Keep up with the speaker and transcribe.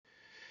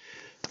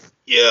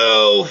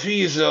Yo,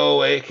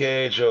 Fizo,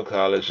 aka Joe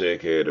College,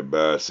 aka The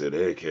Bastard,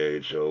 aka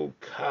Joe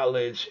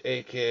College,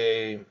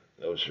 aka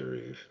No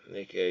Sharif,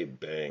 aka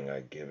Bang,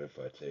 I give if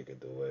I take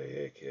it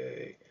away,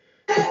 aka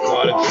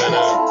Aquatic Center,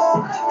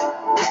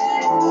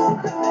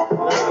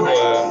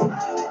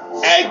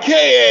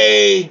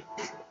 aka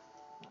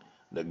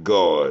The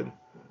God,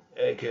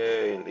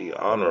 aka the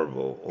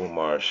Honorable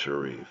Umar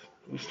Sharif.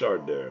 We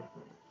start there.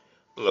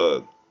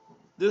 Look,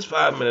 this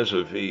 5 minutes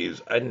with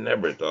fees, I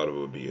never thought it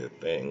would be a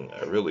thing.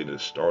 I really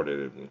just started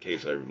it in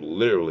case I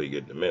literally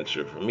get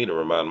dementia for me to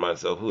remind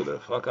myself who the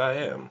fuck I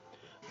am.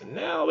 But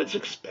now it's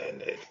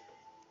expanded.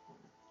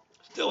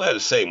 Still has the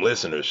same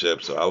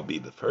listenership, so I'll be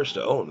the first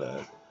to own that.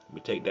 Let me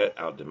take that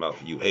out the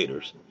mouth of you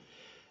haters.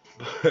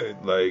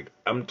 But, like,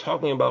 I'm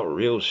talking about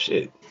real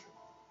shit.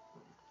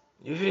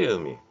 You feel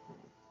me?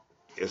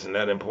 Isn't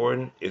that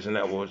important? Isn't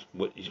that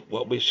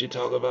what we should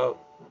talk about?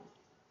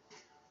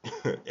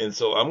 And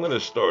so I'm gonna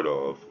start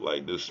off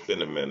like just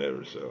spend a minute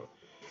or so.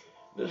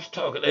 Just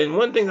talking. And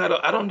one thing I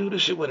don't do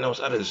this shit with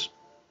notes. I just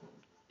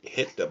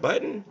hit the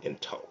button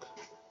and talk.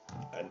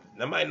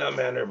 That might not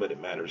matter, but it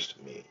matters to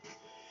me.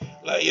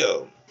 Like,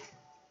 yo,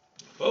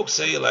 folks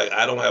say like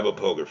I don't have a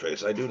poker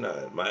face. I do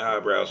not. My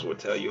eyebrows will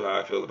tell you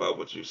how I feel about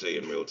what you say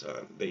in real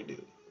time. They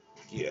do.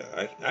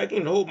 Yeah, I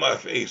can hold my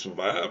face with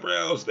my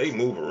eyebrows. They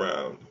move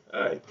around.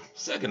 All right.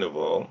 Second of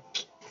all,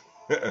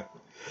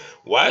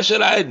 why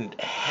should I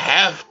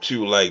have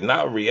to like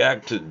not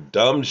react to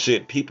dumb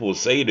shit people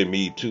say to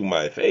me to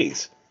my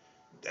face?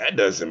 That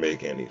doesn't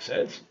make any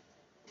sense.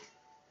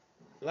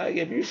 Like,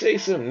 if you say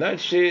some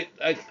nut shit,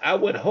 like, I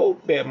would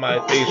hope that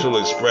my facial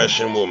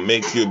expression will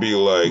make you be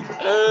like,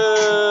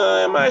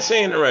 am I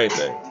saying the right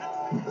thing?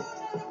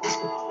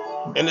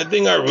 And the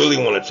thing I really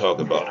want to talk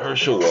about,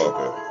 Herschel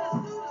Walker.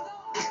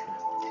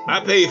 I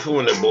paid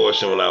for an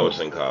abortion when I was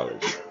in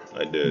college.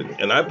 I did.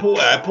 And I pulled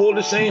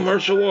the same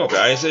Herschel Walker.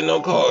 I ain't said no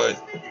card.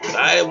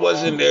 I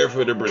wasn't there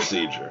for the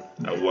procedure.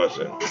 I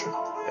wasn't.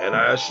 And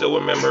I still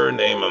remember her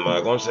name. I'm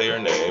not going to say her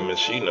name, and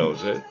she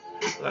knows it.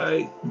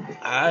 Like,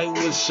 I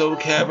was so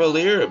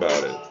cavalier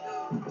about it.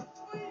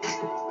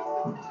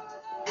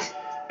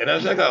 And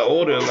as I got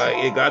older,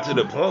 like, it got to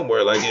the point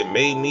where, like, it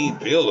made me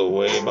feel a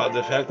way about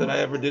the fact that I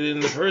ever did it in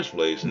the first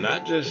place.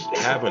 Not just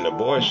have an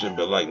abortion,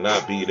 but, like,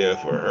 not be there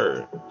for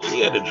her. She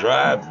had to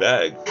drive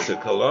back to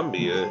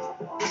Colombia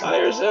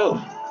by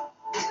herself.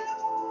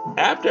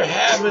 After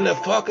having a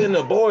fucking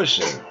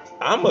abortion.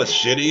 I'm a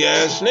shitty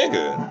ass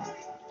nigga.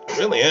 I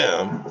really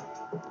am.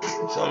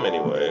 So many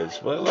ways.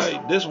 But,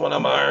 like, this one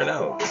I'm iron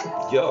out.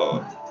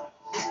 Y'all.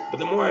 But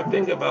the more I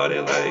think about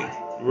it, like,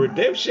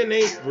 redemption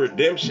ain't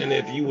redemption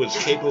if you was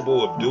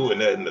capable of doing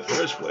that in the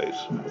first place.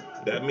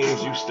 That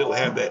means you still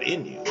have that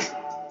in you.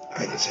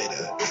 I can say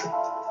that.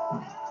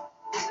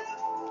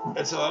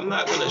 And so I'm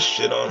not gonna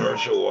shit on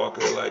Herschel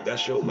Walker, like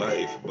that's your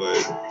life, but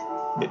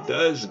it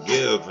does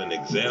give an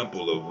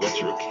example of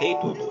what you're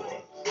capable of.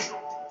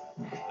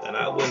 And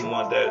I wouldn't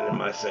want that in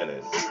my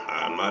sentence.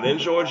 I'm not in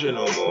Georgia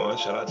no more.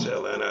 Shout out to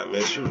Atlanta, I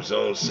miss you.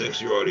 Zone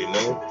 6, you already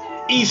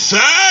know. East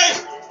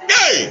Side!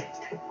 Hey!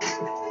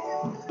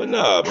 But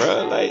nah,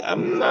 bro, like,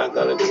 I'm not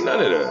gonna do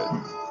none of that.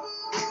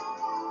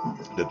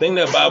 The thing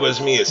that bothers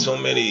me is so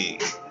many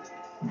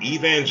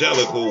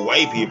evangelical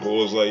white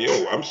people is like,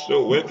 yo, I'm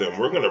still with him.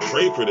 We're gonna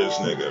pray for this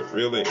nigga.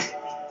 Really?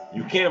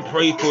 You can't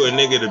pray for a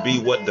nigga to be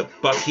what the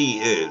fuck he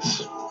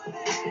is.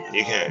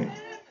 You can't.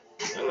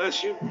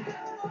 Unless you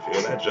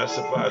feel that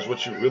justifies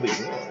what you really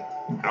want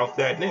out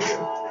that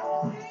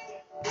nigga.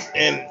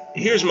 And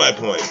here's my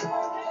point.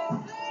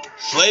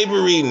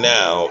 Slavery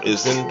now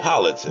is in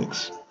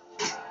politics.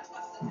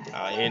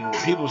 And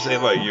people say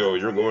like, yo,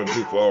 you're going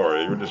too far.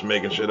 You're just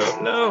making shit up.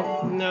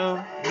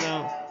 No.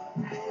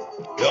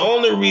 The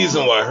only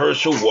reason why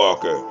Herschel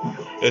Walker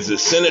is a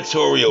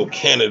senatorial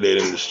candidate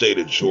in the state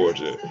of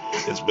Georgia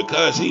is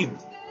because he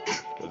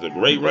was a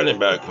great running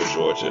back for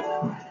Georgia.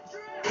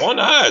 Won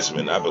the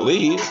Heisman, I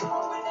believe.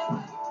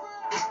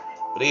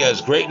 But he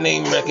has great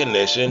name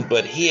recognition,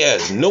 but he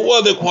has no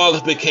other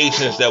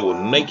qualifications that will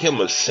make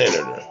him a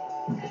senator.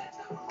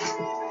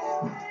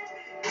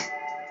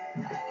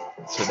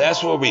 So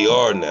that's where we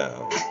are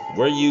now.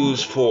 We're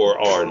used for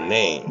our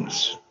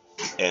names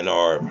and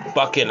our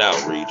fucking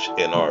outreach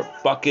and our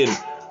fucking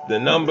the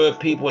number of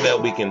people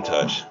that we can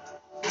touch.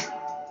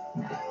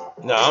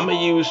 Now I'm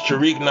gonna use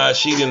Tariq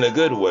Nasheed in a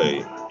good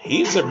way.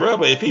 He's a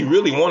brother. If he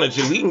really wanted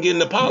to, he can get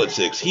into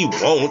politics. He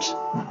won't.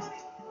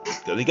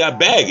 Because he got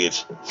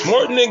baggage.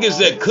 Smart niggas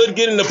that could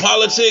get into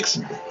politics,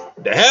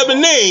 that have a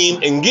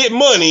name and get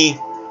money,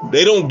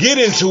 they don't get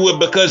into it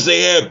because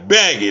they have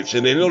baggage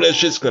and they know that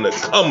shit's gonna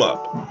come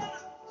up.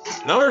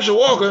 Now Herschel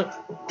Walker,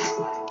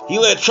 he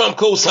let Trump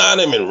co-sign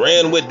him and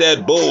ran with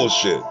that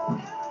bullshit.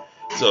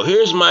 So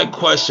here's my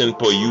question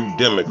for you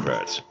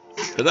Democrats,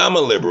 because I'm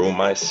a liberal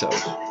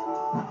myself.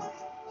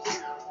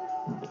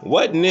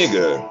 What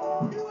nigga,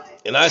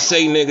 and I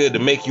say nigga to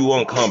make you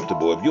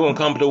uncomfortable. If you're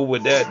uncomfortable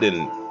with that,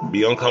 then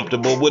be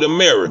uncomfortable with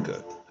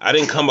America. I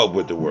didn't come up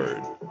with the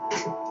word.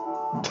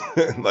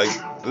 Like,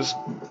 just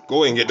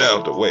go and get that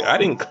out the way. I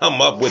didn't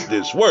come up with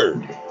this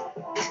word.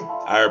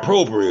 I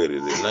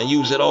appropriated it and I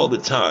use it all the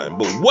time.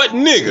 But what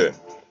nigga,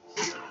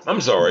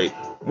 I'm sorry,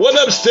 what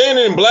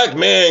upstanding black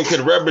man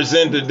could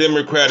represent the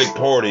Democratic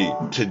Party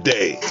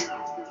today?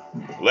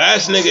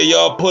 Last nigga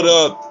y'all put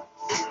up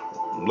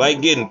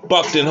like getting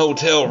fucked in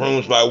hotel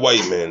rooms by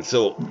white men.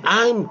 So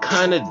I'm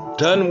kind of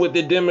done with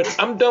the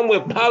I'm done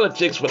with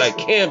politics, but I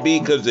can't be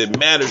because it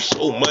matters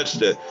so much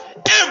to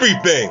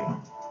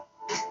everything.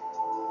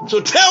 So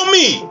tell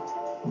me,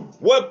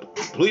 what,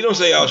 please don't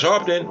say Al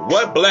Sharpton,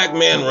 what black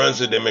man runs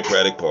the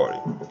Democratic Party?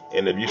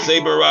 And if you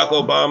say Barack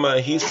Obama,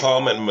 he's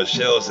palming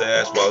Michelle's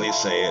ass while he's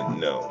saying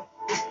no.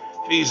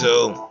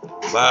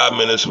 Fizo, 5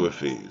 minutes with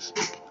Fees.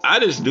 I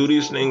just do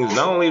these things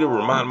not only to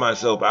remind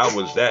myself I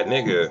was that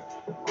nigga,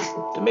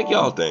 to make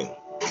y'all think.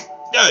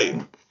 Hey,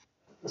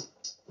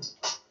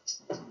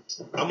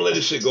 I'm gonna let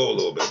this shit go a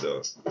little bit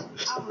though.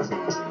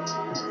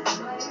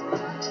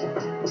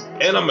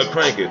 And I'm gonna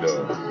crank it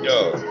though.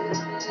 Yo,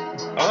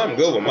 I'm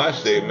good with my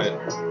statement.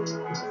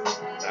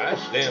 I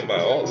stand by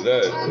all of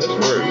that. Let's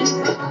work.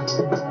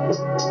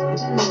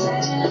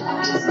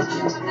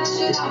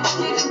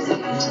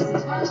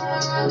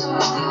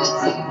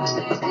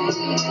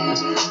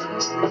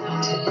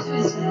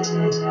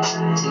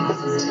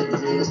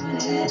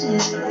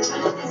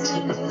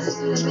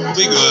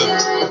 We good.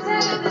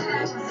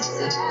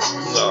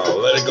 No,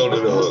 let it go to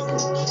the hook.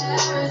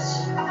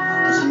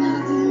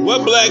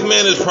 What black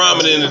man is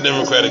prominent in the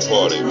Democratic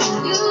Party?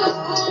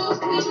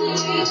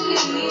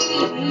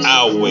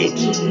 I'll wait.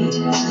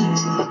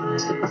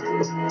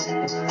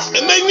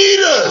 And they need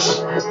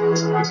us.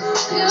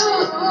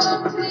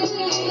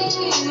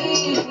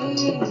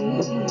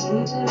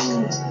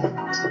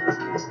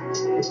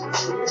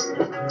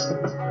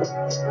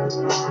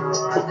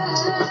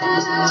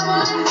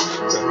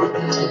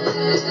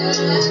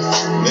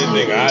 They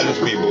think I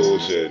just be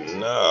bullshit.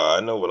 Nah, I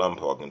know what I'm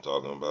talking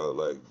about.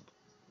 Like,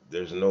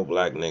 there's no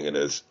black nigga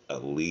that's a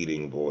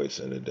leading voice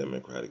in the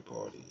Democratic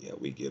Party. Yeah,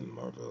 we give him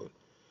our vote.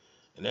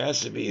 And there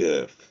has to be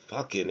a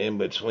fucking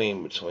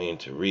in-between between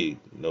Tariq,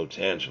 no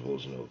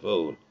tangibles, no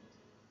vote,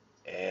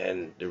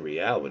 and the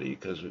reality,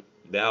 because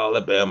the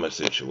Alabama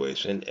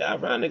situation,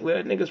 ironically,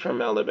 that nigga's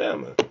from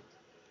Alabama.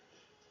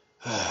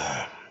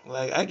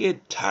 Like, I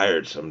get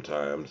tired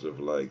sometimes of,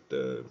 like,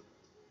 the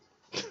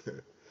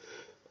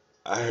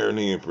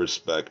irony and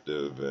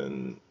perspective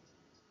and,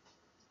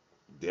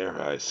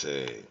 dare I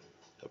say,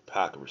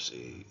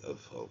 hypocrisy of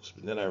folks.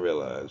 But then I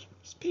realize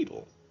it's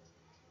people.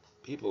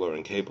 People are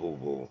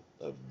incapable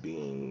of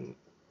being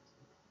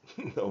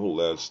no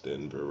less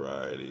than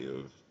variety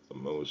of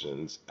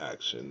emotions,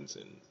 actions,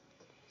 and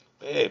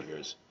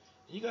behaviors.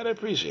 You gotta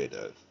appreciate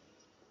that.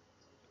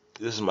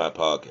 This is my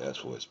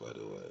podcast voice, by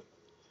the way.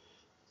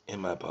 In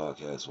my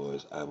podcast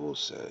voice, I will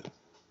say,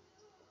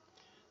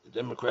 the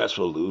Democrats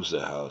will lose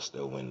the House,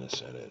 they'll win the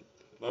Senate.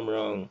 If I'm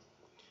wrong,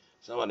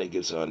 somebody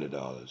gets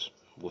 $100.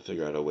 We'll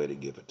figure out a way to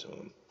give it to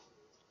them.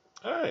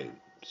 Alright,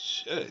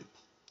 shit.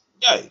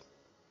 Yay.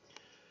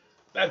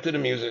 Back to the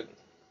music.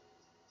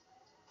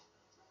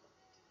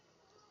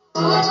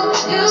 You